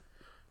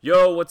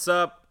Yo, what's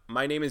up?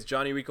 My name is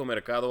Johnny Rico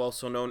Mercado,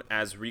 also known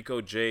as Rico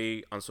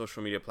J on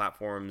social media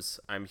platforms.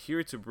 I'm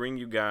here to bring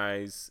you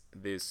guys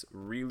this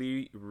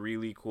really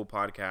cool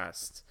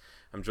podcast.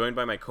 I'm joined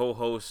by my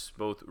co-hosts,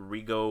 both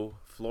Rigo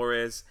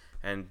Flores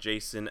and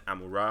Jason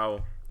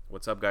Amurao.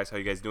 What's up, guys? How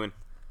you guys doing?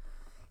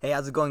 Hey,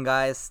 how's it going,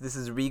 guys? This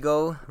is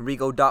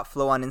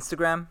Rigo.flow on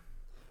Instagram.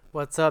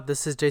 What's up?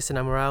 This is Jason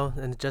Amorao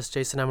and just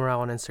Jason Amorao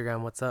on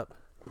Instagram. What's up?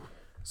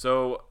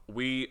 So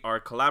we are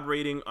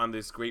collaborating on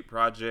this great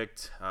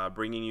project,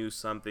 bringing you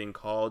something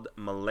called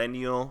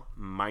Millennial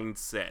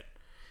Mindset.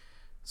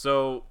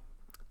 So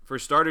for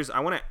starters, I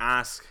want to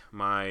ask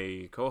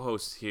my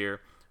co-hosts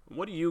here,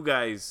 what do you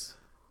guys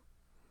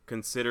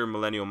consider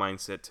millennial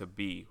mindset to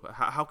be?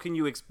 How can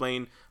you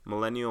explain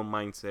millennial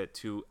mindset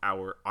to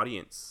our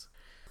audience?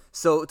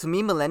 So, to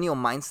me, millennial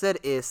mindset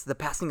is the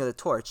passing of the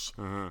torch.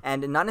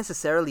 And not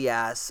necessarily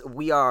as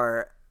we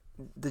are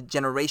the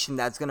generation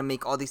that's going to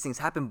make all these things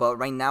happen, but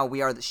right now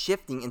we are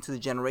shifting into the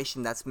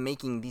generation that's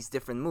making these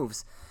different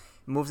moves.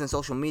 Moves in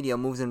social media,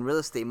 moves in real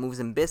estate, moves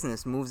in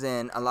business, moves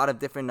in a lot of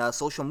different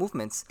social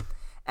movements.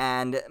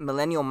 And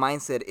millennial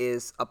mindset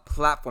is a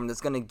platform that's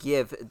going to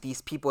give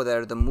these people that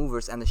are the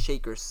movers and the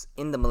shakers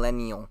in the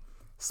millennial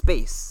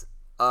space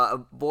a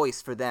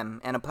voice for them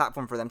and a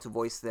platform for them to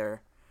voice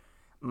their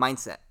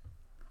mindset.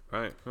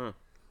 Right.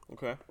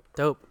 Okay.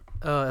 Dope.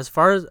 As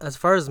far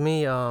as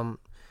me,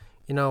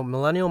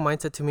 millennial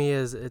mindset to me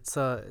is it's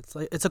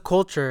a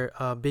culture.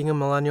 Being a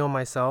millennial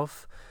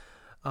myself,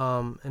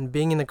 and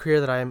being in the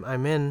career that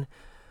I'm in,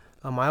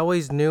 I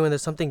always knew, and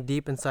there's something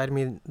deep inside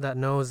me that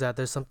knows that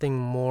there's something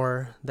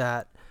more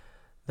that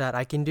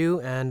I can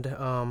do,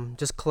 and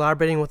just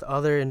collaborating with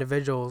other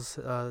individuals,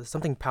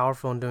 something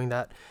powerful in doing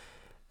that,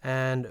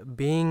 and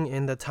being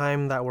in the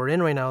time that we're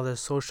in right now,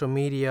 there's social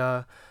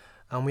media.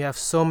 We have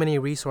so many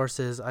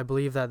resources. I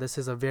believe that this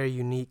is a very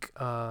unique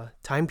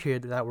time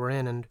period that we're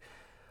in, and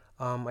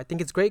I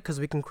think it's great because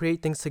we can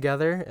create things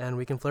together and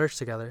we can flourish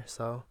together.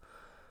 So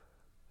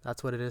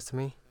that's what it is to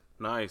me.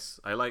 Nice.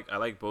 I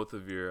like both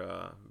of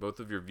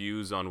your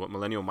views on what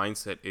millennial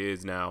mindset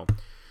is now.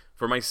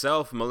 For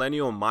myself,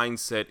 millennial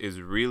mindset is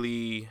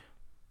really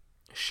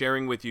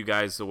sharing with you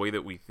guys the way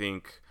that we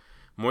think.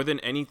 More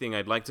than anything,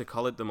 I'd like to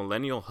call it the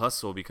millennial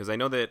hustle, because I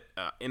know that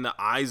in the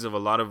eyes of a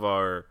lot of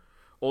our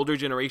older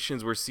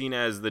generations, were seen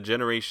as the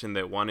generation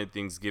that wanted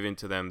things given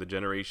to them, the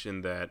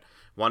generation that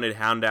wanted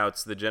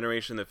handouts, the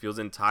generation that feels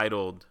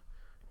entitled.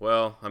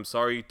 Well, I'm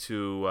sorry,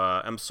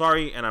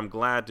 and I'm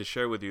glad to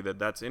share with you that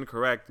that's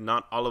incorrect.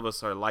 Not all of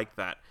us are like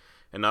that,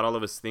 and not all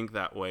of us think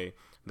that way.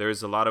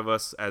 There's a lot of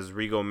us, as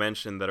Rigo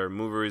mentioned, that are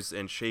movers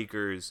and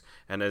shakers,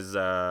 and as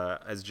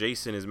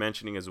Jason is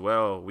mentioning as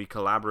well, we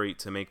collaborate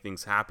to make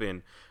things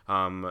happen.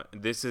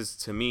 This is,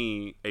 to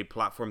me, a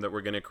platform that we're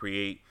going to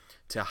create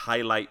to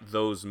highlight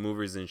those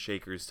movers and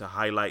shakers, to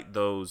highlight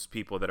those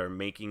people that are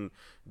making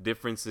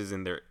differences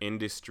in their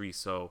industry.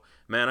 So,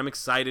 man, I'm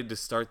excited to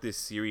start this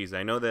series.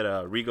 I know that,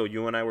 Rigo,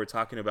 you and I were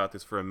talking about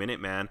this for a minute,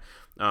 man.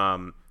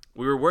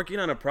 We were working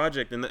on a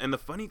project, and the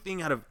funny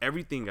thing out of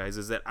everything, guys,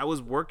 is that I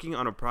was working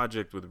on a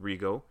project with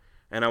Rigo,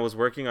 and I was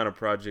working on a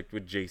project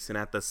with Jason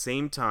at the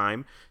same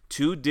time,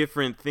 two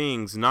different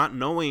things, not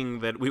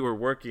knowing that we were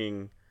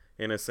working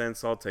in a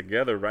sense all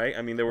together, right?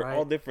 I mean, they were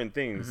all different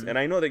things. And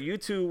I know that you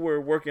two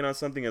were working on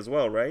something as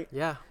well, right?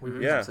 Yeah, we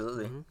were. Yeah.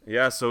 Absolutely.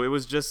 Yeah, so it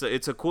was just,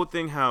 it's a cool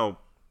thing how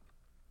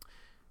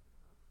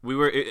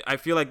I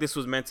feel like this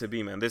was meant to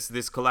be, man.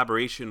 This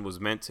collaboration was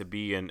meant to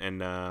be, and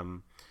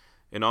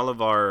in all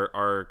of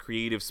our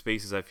creative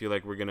spaces, I feel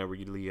like we're gonna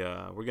really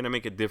we're gonna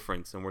make a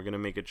difference, and we're gonna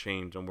make a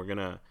change, and we're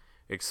gonna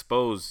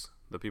expose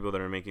the people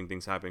that are making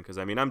things happen. Because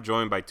I mean, I'm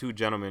joined by two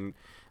gentlemen,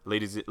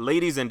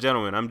 ladies and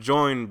gentlemen. I'm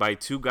joined by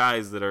two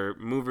guys that are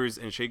movers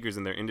and shakers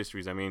in their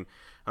industries. I mean,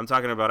 I'm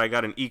talking about, I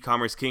got an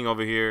e-commerce king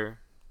over here.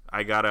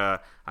 I got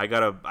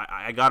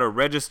a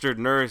registered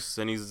nurse,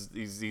 and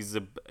he's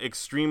a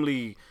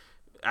extremely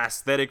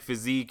aesthetic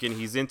physique, and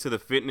he's into the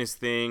fitness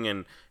thing,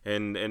 and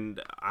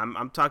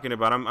I'm talking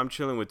about, I'm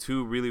chilling with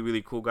two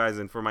really cool guys.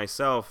 And for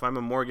myself, I'm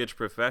a mortgage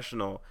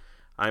professional.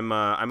 I'm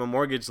a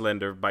mortgage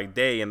lender by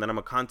day, and then I'm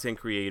a content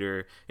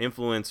creator,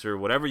 influencer,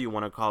 whatever you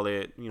want to call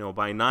it,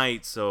 by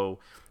night. So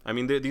I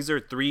mean, these are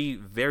three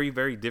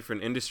very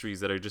different industries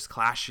that are just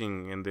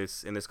clashing in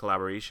this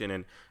collaboration,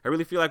 and I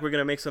really feel like we're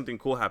gonna make something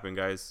cool happen,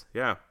 guys.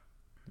 Yeah.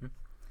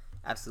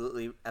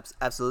 Absolutely,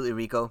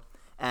 Rico.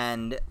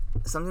 And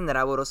something that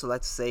I would also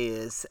like to say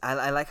is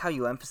I like how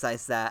you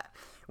emphasize that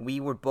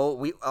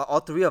all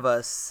three of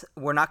us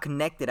were not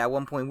connected at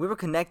one point. We were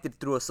connected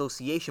through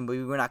association, but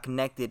we were not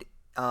connected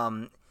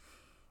to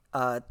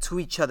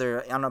each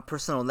other on a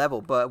personal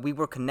level. But we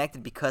were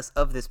connected because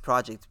of this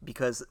project,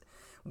 because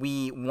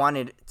we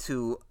wanted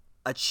to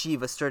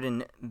achieve a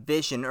certain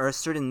vision or a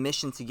certain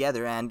mission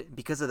together, and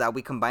because of that,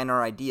 we combined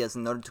our ideas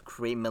in order to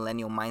create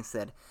Millennial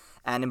Mindset,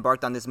 and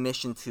embarked on this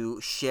mission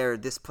to share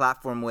this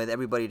platform with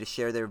everybody to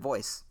share their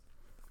voice.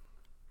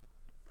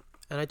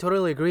 And I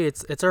totally agree.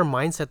 It's our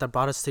mindset that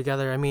brought us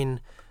together. I mean,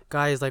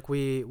 guys, like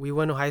we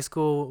went to high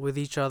school with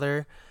each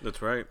other.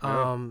 That's right.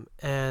 Yeah.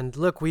 And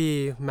look,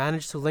 we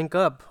managed to link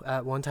up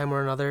at one time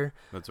or another.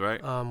 That's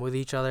right. With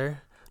each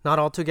other, not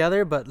all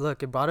together, but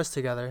look, it brought us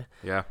together.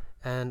 Yeah.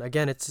 And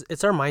again,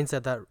 it's our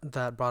mindset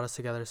that brought us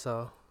together.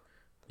 So.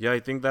 Yeah, I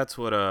think that's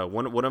what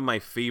one of my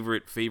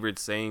favorite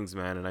sayings,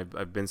 man, and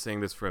I've been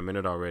saying this for a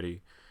minute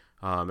already,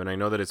 and I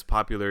know that it's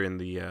popular in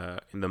the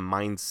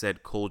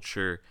mindset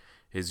culture,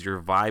 is your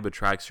vibe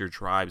attracts your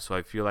tribe. So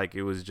I feel like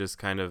it was just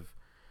kind of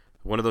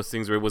one of those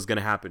things where it was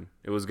gonna happen.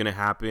 It was gonna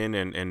happen,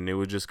 and it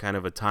was just kind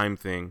of a time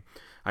thing.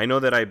 I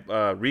know that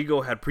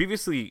Rigo had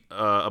previously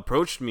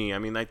approached me. I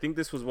mean, I think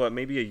this was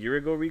maybe a year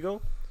ago, Rigo.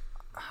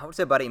 I would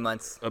say about 8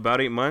 months.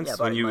 About 8 months, Yeah,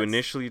 about when 8 you months.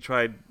 initially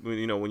tried,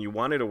 when you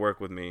wanted to work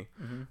with me.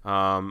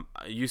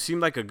 You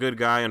seemed like a good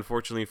guy.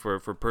 Unfortunately, for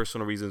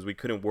personal reasons, we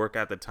couldn't work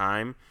at the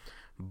time.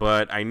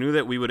 But I knew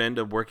that we would end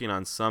up working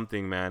on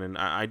something, man. And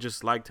I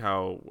just liked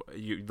how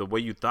the way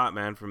you thought,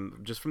 man,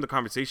 from the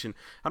conversation.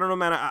 I don't know,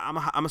 man.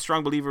 I'm a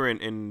strong believer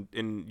in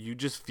you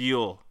just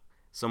feel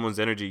someone's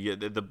energy.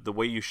 The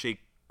way you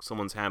shake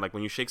someone's hand, like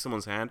when you shake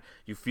someone's hand,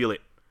 you feel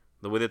it.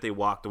 The way that they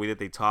walk, the way that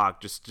they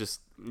talk,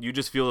 just you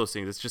just feel those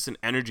things. It's just an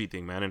energy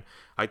thing, man. And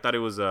I thought it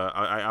was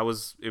I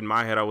was in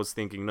my head, I was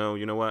thinking, no,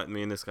 you know what,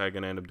 me and this guy are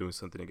gonna end up doing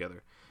something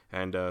together.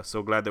 And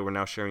so glad that we're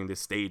now sharing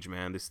this stage,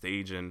 man.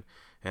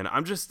 And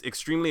I'm just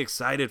extremely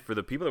excited for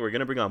the people that we're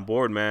gonna bring on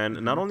board,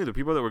 man. Not only the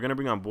people that we're gonna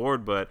bring on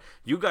board, but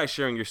you guys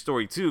sharing your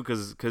story too,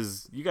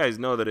 because you guys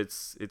know that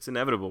it's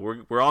inevitable.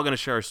 We're all gonna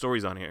share our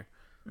stories on here.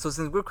 So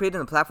since we're creating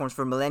the platforms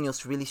for millennials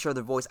to really share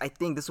their voice, I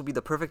think this will be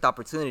the perfect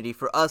opportunity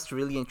for us to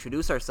really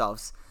introduce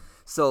ourselves.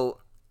 So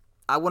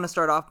I want to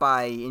start off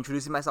by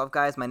introducing myself,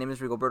 guys. My name is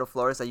Rigoberto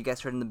Flores, that you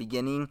guys heard in the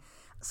beginning.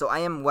 So I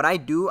am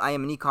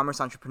an e-commerce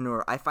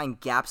entrepreneur. I find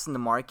gaps in the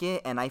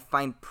market and I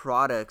find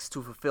products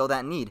to fulfill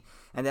that need.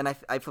 And then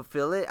I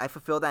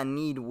fulfill that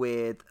need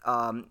with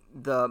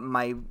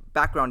my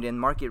background in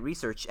market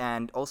research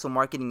and also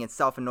marketing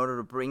itself in order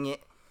to bring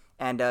it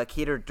and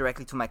cater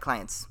directly to my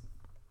clients.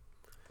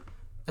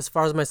 As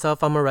far as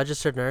myself, I'm a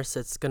registered nurse.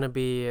 It's gonna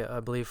be, I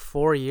believe,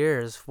 4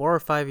 or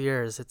 5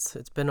 years.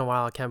 It's been a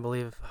while. I can't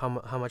believe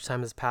how much time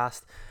has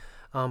passed.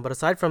 But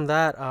aside from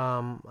that,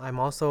 I'm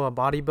also a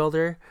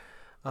bodybuilder.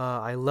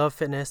 I love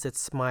fitness.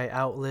 It's my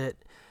outlet.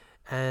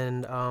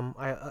 And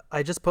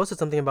I just posted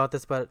something about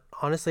this, but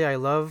honestly, I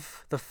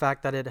love the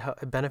fact that it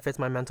benefits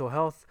my mental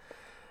health.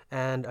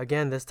 And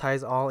again, this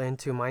ties all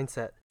into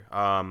mindset.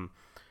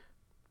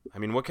 I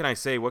mean, what can I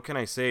say? What can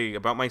I say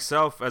about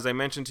myself? As I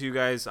mentioned to you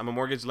guys, I'm a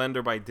mortgage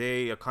lender by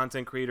day, a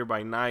content creator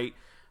by night.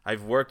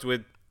 I've worked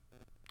with,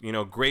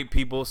 great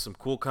people, some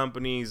cool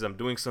companies. I'm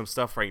doing some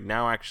stuff right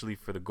now, actually,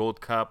 for the Gold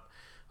Cup.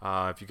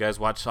 If you guys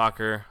watch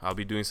soccer, I'll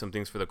be doing some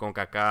things for the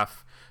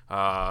CONCACAF.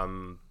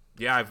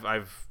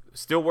 I've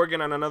still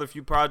working on another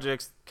few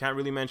projects. Can't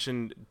really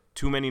mention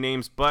too many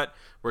names, but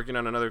working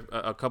on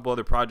a couple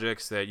other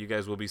projects that you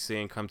guys will be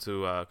seeing come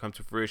to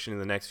fruition in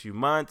the next few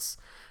months.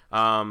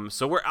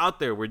 So we're out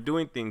there, we're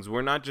doing things.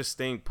 We're not just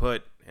staying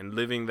put and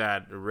living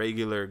that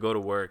regular go to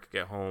work,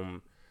 get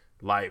home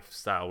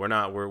lifestyle.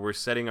 We're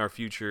setting our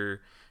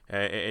future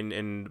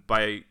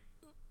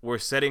we're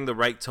setting the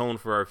right tone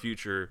for our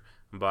future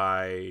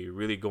by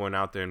really going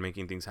out there and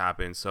making things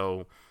happen.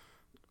 So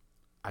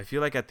I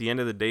feel like at the end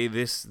of the day,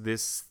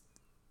 this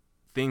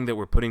thing that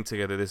we're putting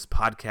together, this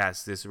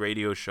podcast, this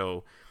radio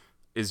show,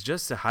 is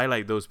just to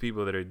highlight those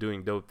people that are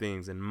doing dope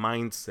things and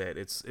mindset.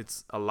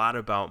 It's a lot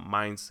about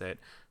mindset,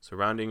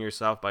 surrounding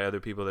yourself by other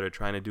people that are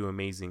trying to do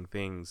amazing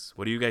things.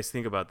 What do you guys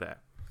think about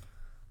that?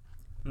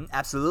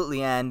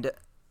 Absolutely. And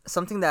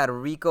something that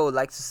Rico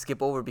likes to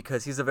skip over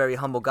because he's a very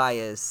humble guy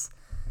is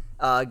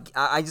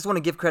I just want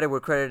to give credit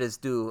where credit is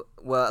due.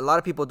 What a lot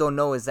of people don't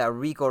know is that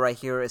Rico right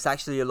here is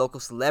actually a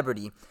local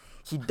celebrity.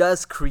 He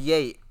does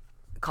create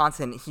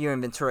content here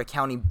in Ventura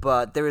County,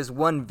 but there is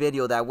one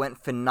video that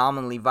went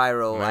phenomenally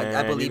viral. Man,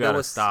 I believe you gotta it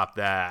was stop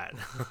that.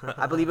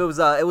 I believe it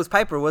was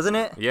Piper, wasn't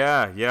it?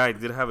 Yeah, I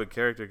did have a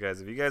character,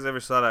 guys. If you guys ever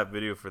saw that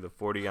video for the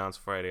 40 ounce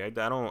Friday, I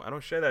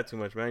don't share that too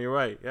much, man. You're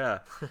right. Yeah,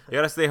 you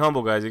gotta stay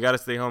humble, guys. You gotta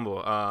stay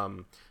humble.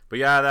 But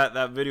yeah,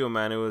 that video,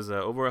 man, it was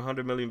over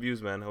 100 million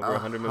views, man. Over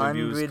 100 million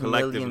views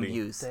collectively. 100 million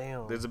views.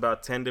 Damn. There's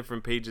about 10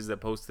 different pages that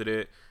posted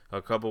it.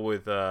 A couple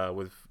with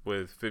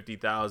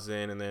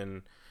 50,000, and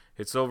then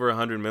it's over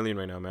 100 million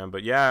right now, man.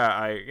 But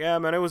yeah,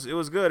 man, it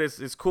was good.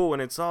 It's cool,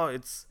 and it's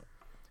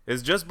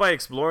just by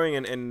exploring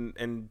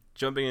and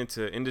jumping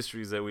into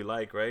industries that we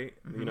like, right?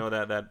 Mm-hmm. You know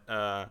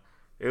that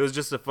it was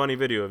just a funny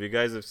video. If you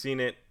guys have seen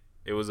it,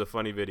 it was a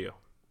funny video.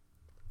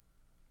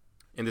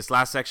 In this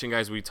last section,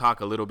 guys, we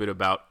talk a little bit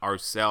about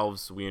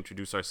ourselves. We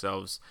introduce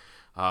ourselves.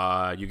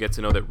 You get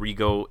to know that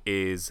Rigo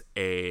is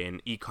an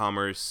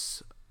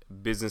e-commerce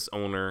business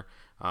owner.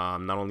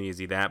 Not only is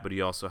he that, but he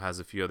also has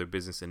a few other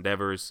business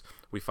endeavors.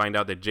 We find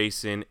out that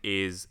Jason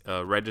is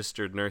a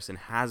registered nurse and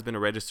has been a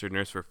registered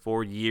nurse for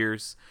 4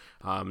 years.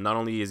 Not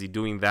only is he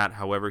doing that,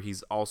 however,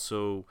 he's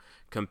also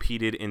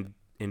competed in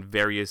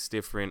various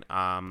different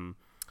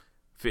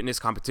fitness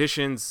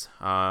competitions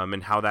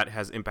and how that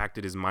has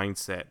impacted his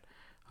mindset.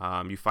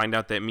 You find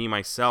out that me,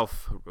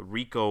 myself,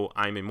 Rico,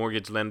 I'm a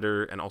mortgage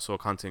lender and also a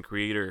content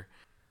creator.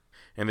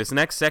 In this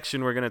next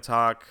section, we're going to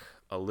talk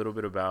a little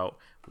bit about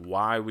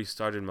why we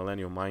started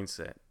Millennial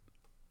Mindset,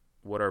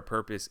 what our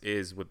purpose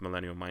is with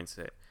Millennial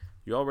Mindset.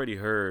 You already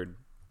heard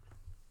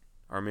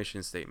our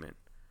mission statement,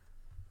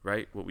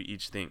 right? What we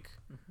each think.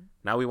 Mm-hmm.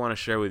 Now we want to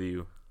share with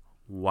you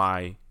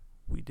why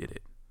we did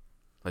it.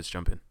 Let's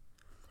jump in.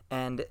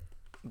 And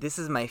this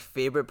is my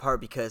favorite part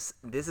because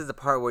this is the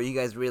part where you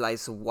guys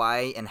realize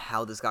why and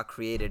how this got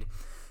created.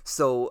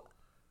 So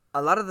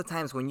a lot of the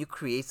times when you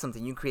create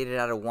something, you create it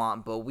out of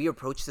want, but we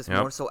approach this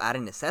more so out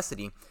of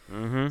necessity.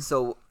 Mm-hmm.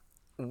 So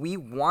we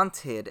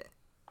wanted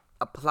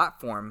a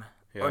platform,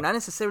 or not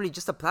necessarily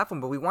just a platform,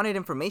 but we wanted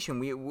information.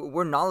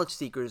 We're knowledge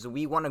seekers.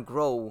 We want to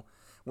grow.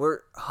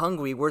 We're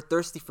hungry. We're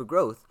thirsty for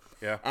growth.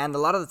 Yeah. And a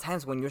lot of the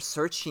times when you're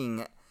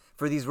searching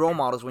for these role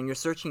models, when you're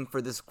searching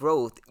for this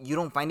growth, you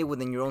don't find it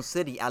within your own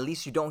city. At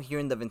least you don't here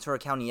in the Ventura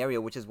County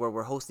area, which is where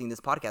we're hosting this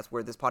podcast,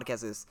 where this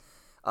podcast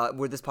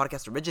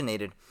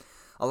originated.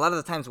 A lot of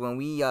the times when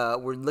we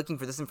were looking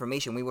for this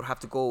information, we would have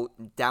to go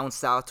down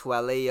south to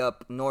LA,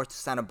 up north to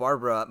Santa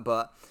Barbara.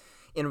 But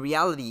in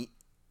reality,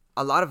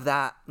 a lot of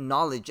that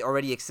knowledge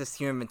already exists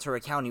here in Ventura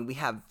County. We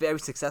have very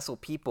successful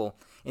people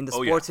in the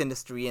sports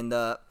industry, in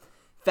the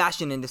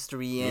fashion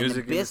industry, in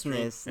the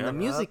business, in the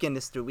music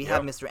industry. We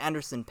have Mr.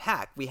 Anderson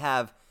 .Paak. We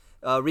have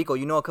Rico,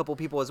 you know a couple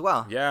people as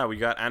well. Yeah, we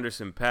got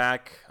Anderson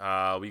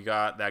 .Paak. We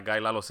got that guy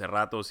Lalo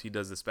Cerratos. He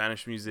does the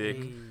Spanish music.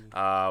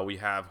 We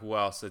have, who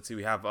else? Let's see.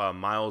 We have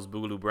Miles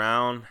Boogaloo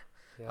Brown.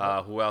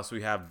 Yep. Who else?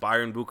 We have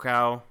Byron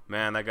Bukow.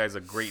 Man, that guy's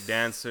a great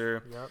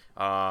dancer. Yep.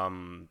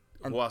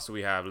 Who else do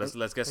we have?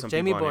 Let's get some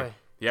Jamie people Boy. on here.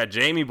 Yeah,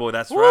 Jamie Boy.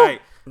 That's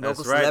right. That's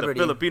Local right. celebrity.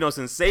 The Filipino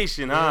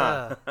sensation,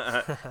 huh?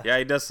 Yeah,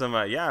 he does some.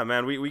 Yeah,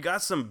 man. We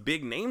got some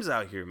big names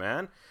out here,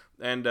 man.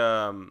 And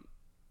I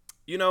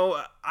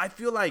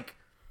feel like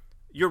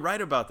you're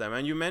right about that,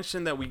 man. You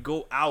mentioned that we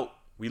go out,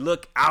 we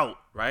look out,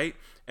 right?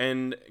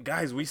 And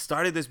guys, we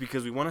started this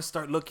because we want to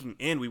start looking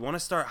in. We want to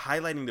start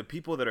highlighting the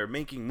people that are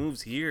making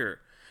moves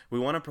here. We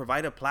want to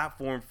provide a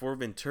platform for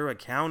Ventura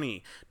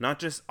County, not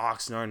just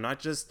Oxnard, not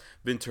just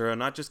Ventura,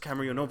 not just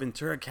Camarillo, no,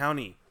 Ventura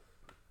County.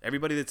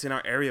 Everybody that's in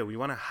our area, we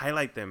want to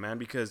highlight them, man,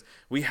 because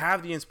we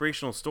have the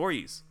inspirational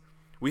stories.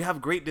 We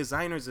have great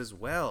designers as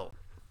well.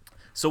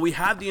 So we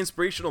have the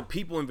inspirational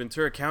people in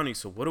Ventura County.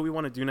 So what do we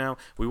want to do now?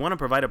 We want to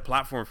provide a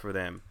platform for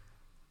them.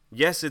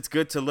 Yes, it's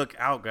good to look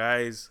out,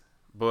 guys,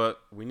 but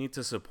we need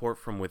to support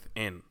from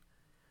within.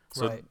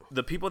 So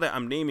the people that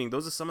I'm naming,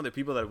 those are some of the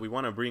people that we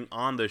want to bring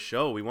on the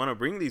show. We want to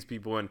bring these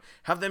people and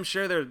have them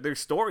share their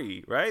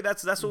story, right?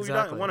 That's what we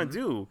want to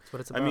do. That's what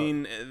it's about. I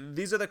mean,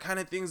 these are the kind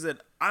of things that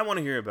I want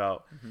to hear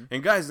about. Mm-hmm.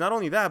 And guys, not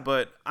only that,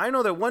 but I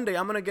know that one day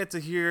I'm going to get to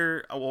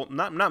hear, well,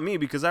 not me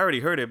because I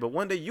already heard it, but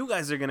one day you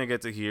guys are going to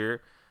get to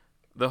hear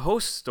the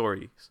host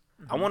stories.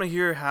 Mm-hmm. I want to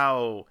hear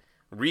how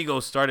Rigo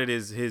started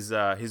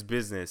his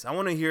business. I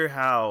want to hear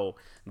how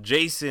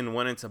Jason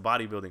went into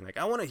bodybuilding. Like,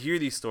 I want to hear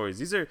these stories.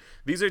 These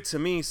are to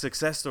me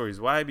success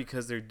stories. Why?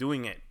 Because they're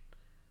doing it.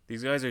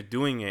 These guys are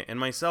doing it. And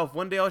myself,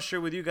 one day I'll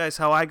share with you guys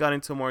how I got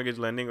into mortgage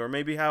lending, or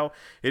maybe how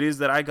it is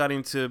that I got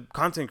into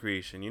content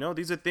creation. You know,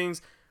 these are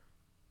things.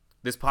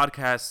 This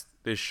podcast,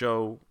 this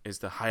show is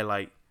to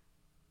highlight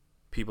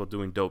people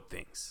doing dope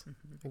things.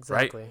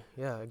 Exactly. Right?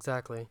 Yeah,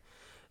 exactly.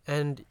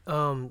 And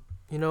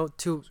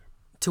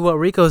to what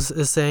Rico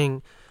is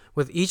saying,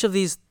 with each of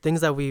these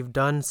things that we've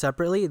done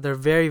separately, they're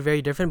very,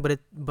 very different.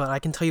 But I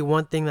can tell you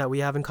one thing that we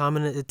have in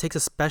common: it takes a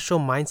special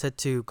mindset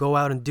to go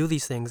out and do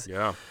these things.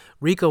 Yeah.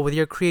 Rico, with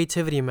your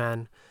creativity,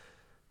 man,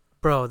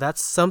 bro,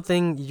 that's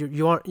something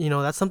you are.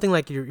 That's something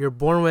like you're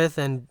born with,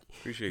 and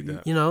appreciate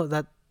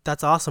that.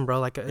 That's awesome, bro.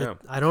 Like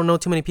I don't know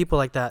too many people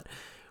like that.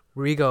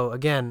 Rigo,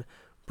 again,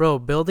 bro,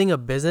 building a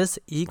business,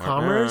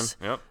 e-commerce,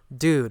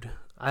 dude.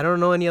 I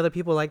don't know any other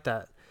people like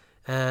that,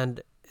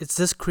 and it's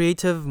this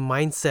creative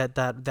mindset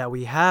that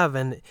we have,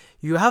 and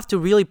you have to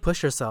really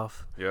push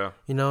yourself. Yeah.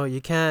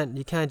 You can't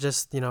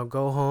just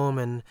go home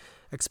and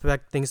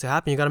expect things to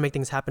happen. You got to make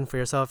things happen for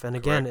yourself. And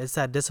again, It's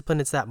that discipline,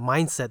 it's that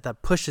mindset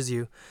that pushes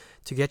you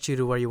to get you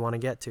to where you want to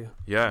get to.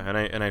 Yeah,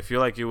 and I feel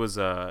like it was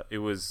the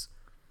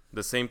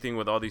same thing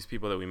with all these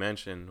people that we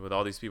mentioned, with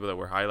all these people that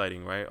we're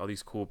highlighting, right? All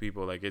these cool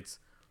people. Like,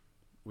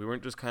 we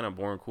weren't just kind of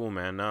born cool,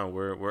 man. No,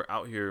 we're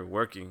out here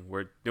working.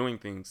 We're doing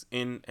things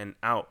in and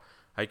out.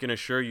 I can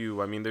assure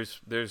you, I mean,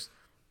 there's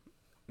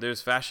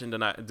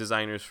fashion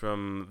designers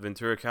from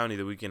Ventura County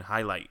that we can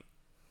highlight,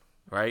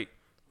 right?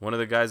 One of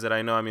the guys that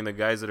I know, I mean, the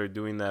guys that are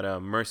doing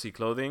that Mercy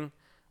clothing,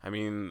 I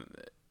mean,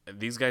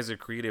 these guys are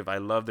creative. I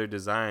love their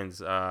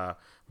designs.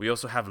 We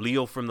also have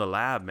Leo from the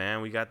lab,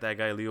 man. We got that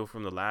guy Leo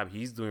from the lab.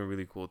 He's doing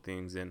really cool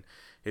things, and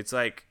it's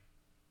like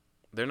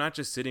they're not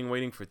just sitting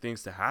waiting for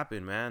things to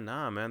happen, man.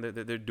 Nah, man,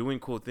 they're doing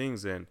cool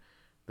things, and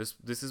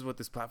this is what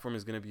this platform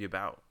is going to be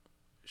about,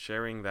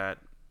 sharing that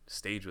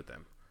stage with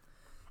them.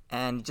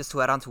 And just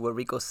to add on to what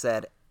Rico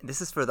said,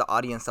 this is for the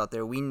audience out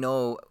there. We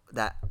know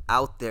that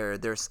out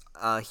there's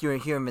here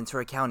in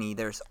Ventura County,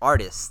 there's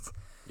artists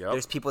Yep.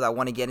 There's people that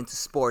want to get into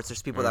sports.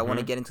 There's people that want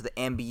to get into the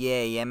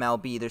NBA,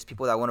 MLB. There's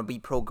people that want to be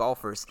pro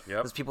golfers. Yep.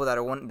 There's people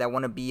that want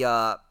to be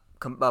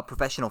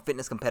professional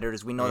fitness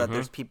competitors. We know that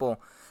there's people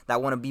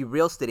that want to be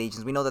real estate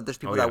agents. We know that there's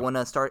people that want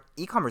to start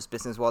e-commerce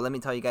business. Well, let me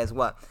tell you guys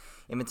what.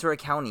 In Ventura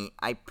County,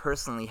 I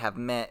personally have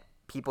met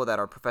people that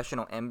are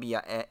professional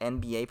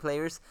NBA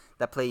players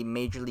that play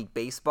Major League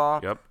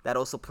Baseball, that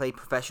also play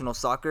professional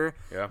soccer.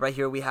 Right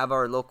here we have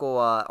our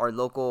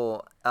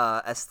local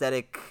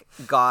aesthetic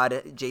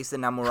god,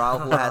 Jason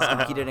Namorao, who has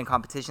competed in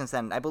competitions,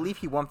 and I believe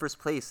he won first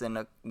place in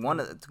a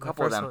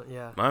couple of them.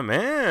 One, My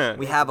man.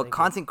 We have a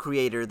content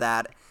creator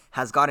that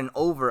has gotten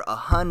over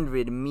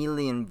 100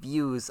 million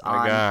views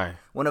on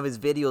one of his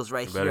videos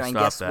right here. And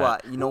guess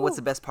what? You know what's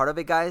the best part of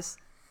it, guys?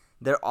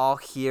 They're all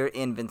here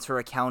in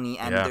Ventura County,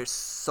 and there's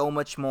so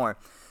much more.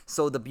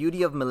 So the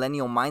beauty of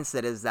millennial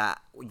mindset is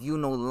that we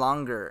no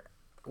longer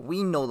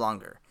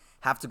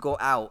have to go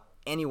out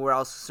anywhere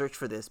else to search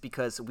for this,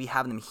 because we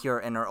have them here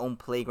in our own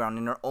playground,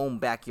 in our own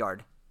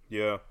backyard.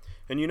 Yeah.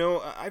 And you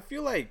know, I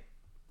feel like,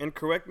 and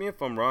correct me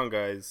if I'm wrong,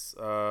 guys,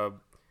 I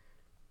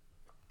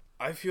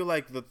feel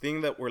like the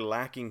thing that we're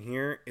lacking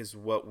here is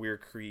what we're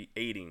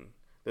creating.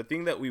 The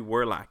thing that we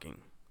were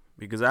lacking.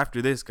 Because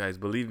after this, guys,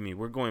 believe me,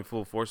 we're going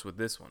full force with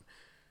this one.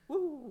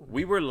 Woo.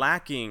 We were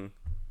lacking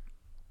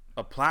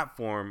a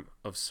platform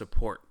of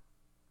support,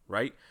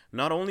 right?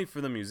 Not only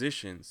for the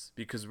musicians,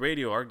 because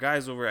radio, our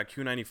guys over at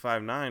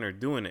Q95.9 are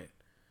doing it.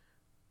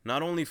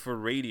 Not only for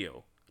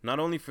radio, not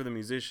only for the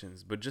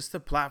musicians, but just a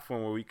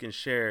platform where we can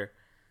share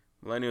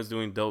millennials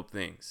doing dope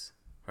things,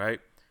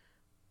 right?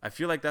 I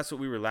feel like that's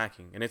what we were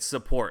lacking, and it's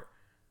support.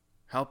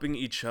 Helping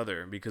each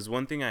other, because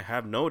one thing I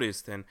have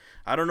noticed, and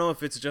I don't know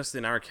if it's just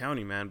in our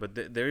county, man,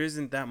 but there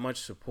isn't that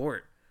much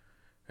support,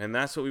 and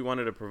that's what we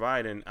wanted to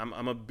provide. And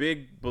I'm a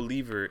big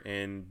believer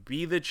in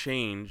be the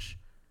change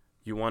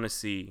you want to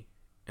see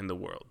in the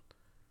world,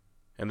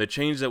 and the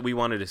change that we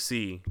wanted to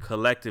see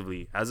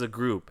collectively as a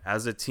group,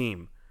 as a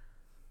team,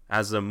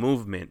 as a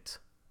movement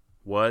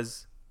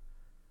was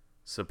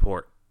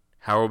support.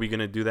 How are we going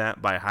to do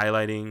that? By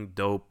highlighting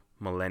dope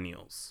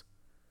millennials.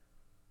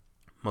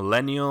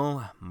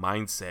 Millennial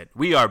mindset.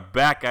 We are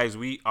back, guys.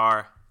 We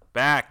are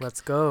back.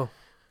 Let's go.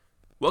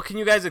 What can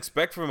you guys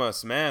expect from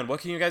us, man? What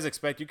can you guys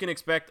expect? You can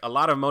expect a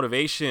lot of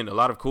motivation, a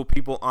lot of cool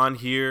people on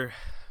here,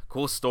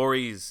 cool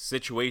stories,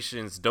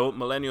 situations, dope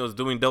millennials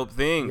doing dope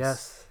things.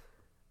 Yes.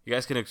 You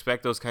guys can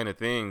expect those kind of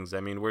things. I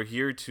mean, we're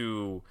here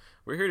to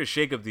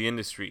shake up the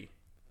industry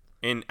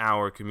in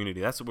our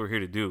community. That's what we're here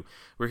to do.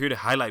 We're here to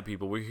highlight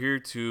people. We're here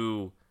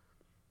to,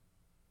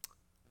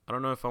 I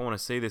don't know if I want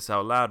to say this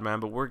out loud, man,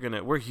 but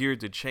we're here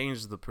to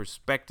change the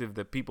perspective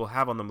that people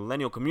have on the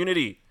millennial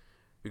community,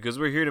 because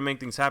we're here to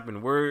make things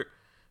happen. We're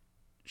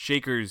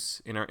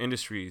shakers in our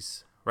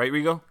industries, right,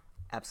 Rigo?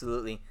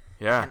 Absolutely.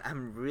 Yeah. And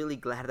I'm really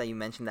glad that you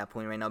mentioned that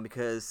point right now,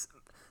 because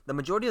the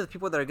majority of the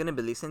people that are going to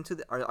be listening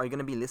to are going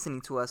to be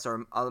listening to us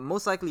are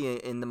most likely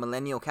in the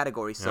millennial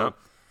category. So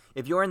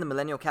if you're in the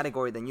millennial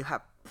category, then you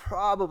have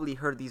probably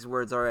heard these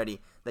words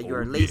already, that you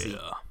are lazy.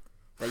 Yeah.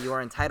 That you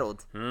are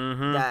entitled,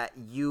 that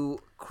you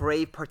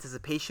crave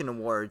participation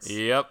awards,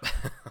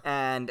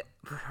 and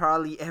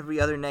probably every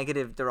other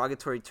negative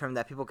derogatory term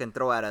that people can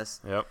throw at us.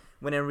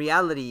 When in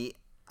reality,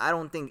 I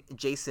don't think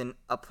Jason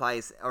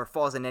applies or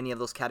falls in any of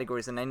those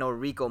categories, and I know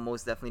Rico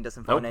most definitely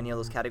doesn't fall in any of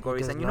those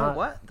categories. And you know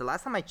what? The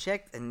last time I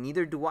checked, and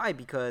neither do I,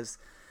 because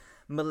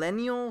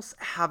millennials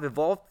have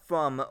evolved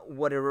from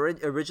what it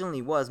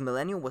originally was.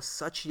 Millennial was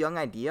such a young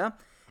idea.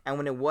 And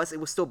when it was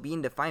still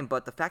being defined.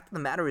 But the fact of the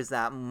matter is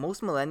that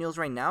most millennials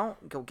right now,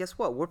 guess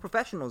what? We're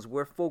professionals.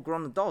 We're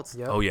full-grown adults.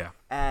 Yep. Oh, yeah.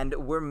 And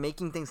we're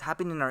making things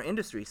happen in our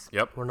industries.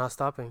 Yep. We're not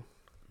stopping.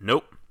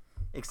 Nope.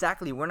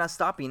 Exactly. We're not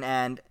stopping.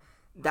 And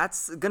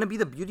that's going to be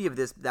the beauty of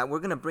this, that we're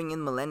going to bring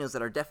in millennials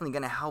that are definitely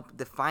going to help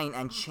define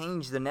and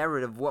change the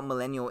narrative of what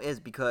millennial is.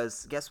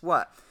 Because guess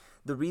what?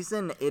 The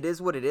reason it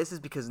is what it is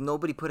because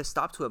nobody put a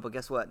stop to it. But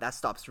guess what? That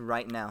stops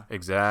right now.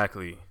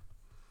 Exactly.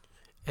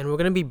 And we're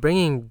going to be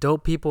bringing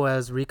dope people,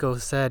 as Rico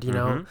said, you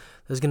know.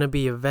 There's going to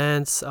be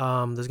events. There's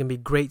going to be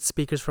great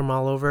speakers from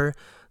all over,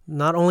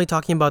 not only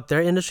talking about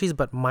their industries,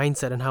 but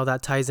mindset and how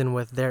that ties in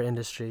with their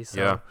industry. So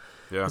yeah.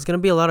 There's going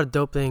to be a lot of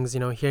dope things, you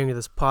know, hearing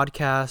this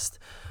podcast.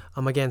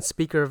 Again,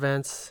 speaker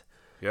events.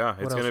 Yeah,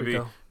 it's going to be,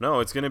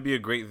 no, it's going to be a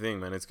great thing,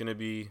 man. It's going to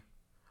be,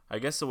 I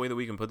guess the way that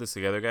we can put this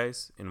together,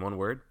 guys, in one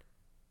word,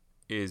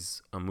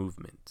 is a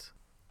movement.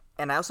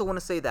 And I also want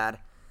to say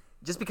that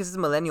just because it's a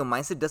millennial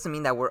mindset doesn't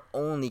mean that we're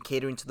only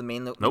catering to the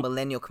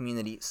millennial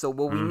community. So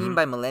what we mean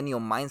by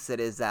millennial mindset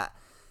is that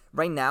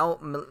right now,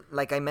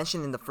 like I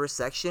mentioned in the first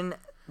section,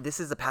 this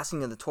is the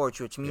passing of the torch,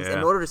 which means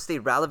in order to stay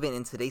relevant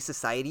in today's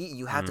society,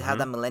 you have to have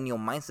that millennial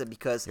mindset,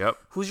 because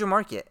who's your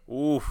market?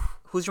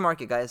 Who's your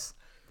market, guys?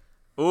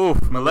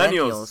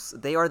 Millennials.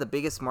 They are the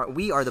biggest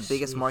we are the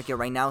biggest market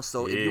right now.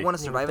 So if you want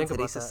to survive in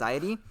today's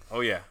society,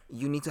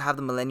 you need to have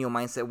the millennial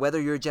mindset. Whether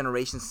you're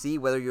Generation C,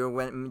 whether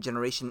you're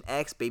Generation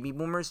X, baby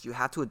boomers, you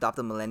have to adopt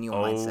the millennial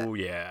mindset. Oh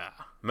yeah,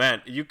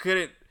 man, you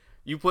couldn't.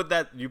 You put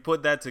that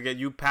together.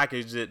 You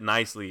packaged it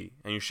nicely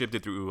and you shipped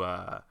it through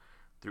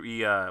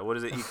through what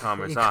is it,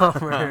 e-commerce? Huh?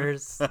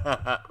 E-commerce.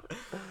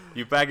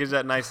 You packaged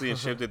that nicely and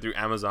shipped it through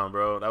Amazon,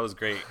 bro. That was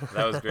great.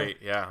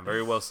 Yeah,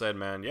 very well said,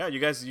 man. Yeah, you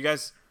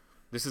guys.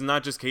 This is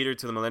not just catered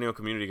to the millennial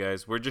community,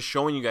 guys. We're just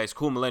showing you guys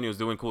cool millennials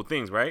doing cool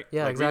things, right?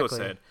 Yeah, like exactly.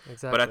 Rigo said.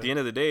 Exactly. But at the end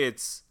of the day,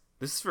 this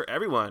is for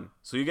everyone,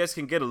 so you guys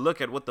can get a look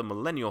at what the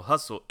millennial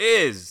hustle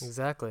is.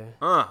 Exactly.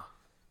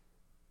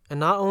 And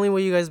not only will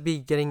you guys be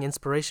getting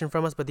inspiration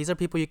from us, but these are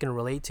people you can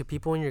relate to,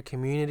 people in your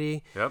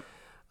community. Yep.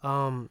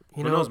 Who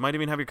knows? Might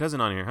even have your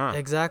cousin on here, huh?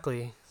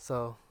 Exactly.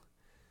 So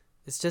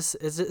it's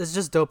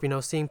just dope,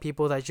 seeing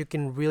people that you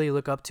can really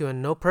look up to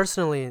and know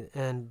personally,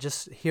 and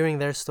just hearing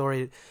their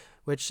story,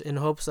 which we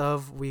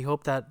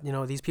hope that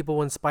these people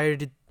will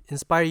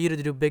inspire you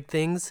to do big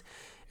things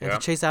and to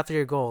chase after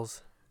your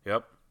goals.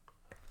 Yep.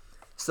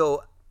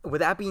 So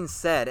with that being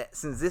said,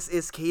 since this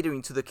is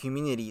catering to the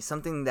community,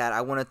 something that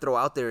I want to throw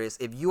out there is,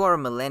 if you are a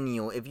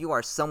millennial, if you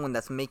are someone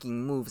that's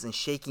making moves and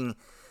shaking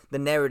the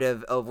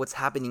narrative of what's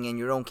happening in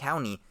your own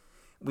county,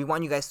 we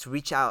want you guys to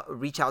reach out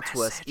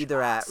to us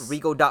either at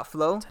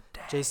rigo.flow,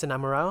 Jason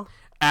Amorao,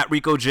 at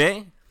Rico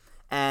J,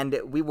 and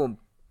we would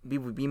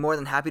be more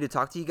than happy to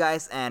talk to you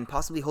guys and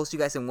possibly host you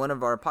guys in one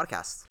of our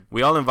podcasts.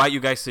 We all invite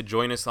you guys to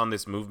join us on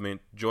this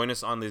movement, join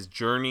us on this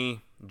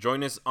journey,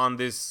 join us on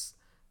this,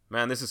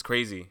 man, this is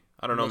crazy.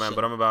 I don't know, man,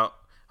 but I'm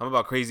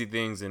about crazy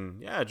things,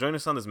 and yeah, join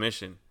us on this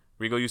mission.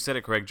 Rigo, you said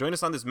it correct. Join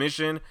us on this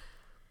mission.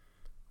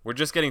 We're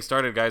just getting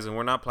started, guys, and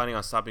we're not planning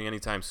on stopping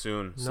anytime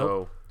soon. Nope.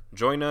 So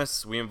join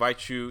us. We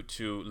invite you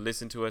to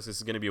listen to us. This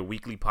is going to be a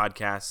weekly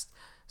podcast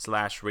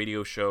 /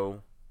 radio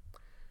show,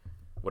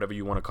 whatever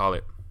you want to call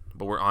it,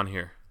 but we're on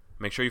here.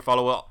 Make sure you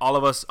follow all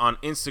of us on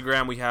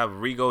Instagram. We have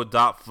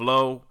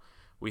rigo.flow.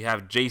 We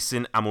have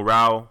Jason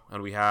Amorao,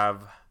 and we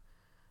have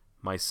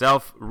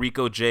myself,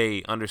 Rico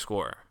J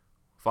 _.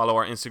 Follow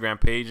our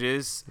Instagram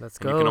pages. Let's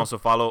and go. You can also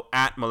follow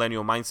at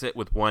Millennial Mindset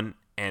with 1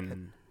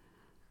 N.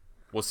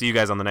 We'll see you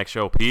guys on the next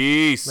show.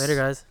 Peace. Later,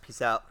 guys.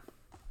 Peace out.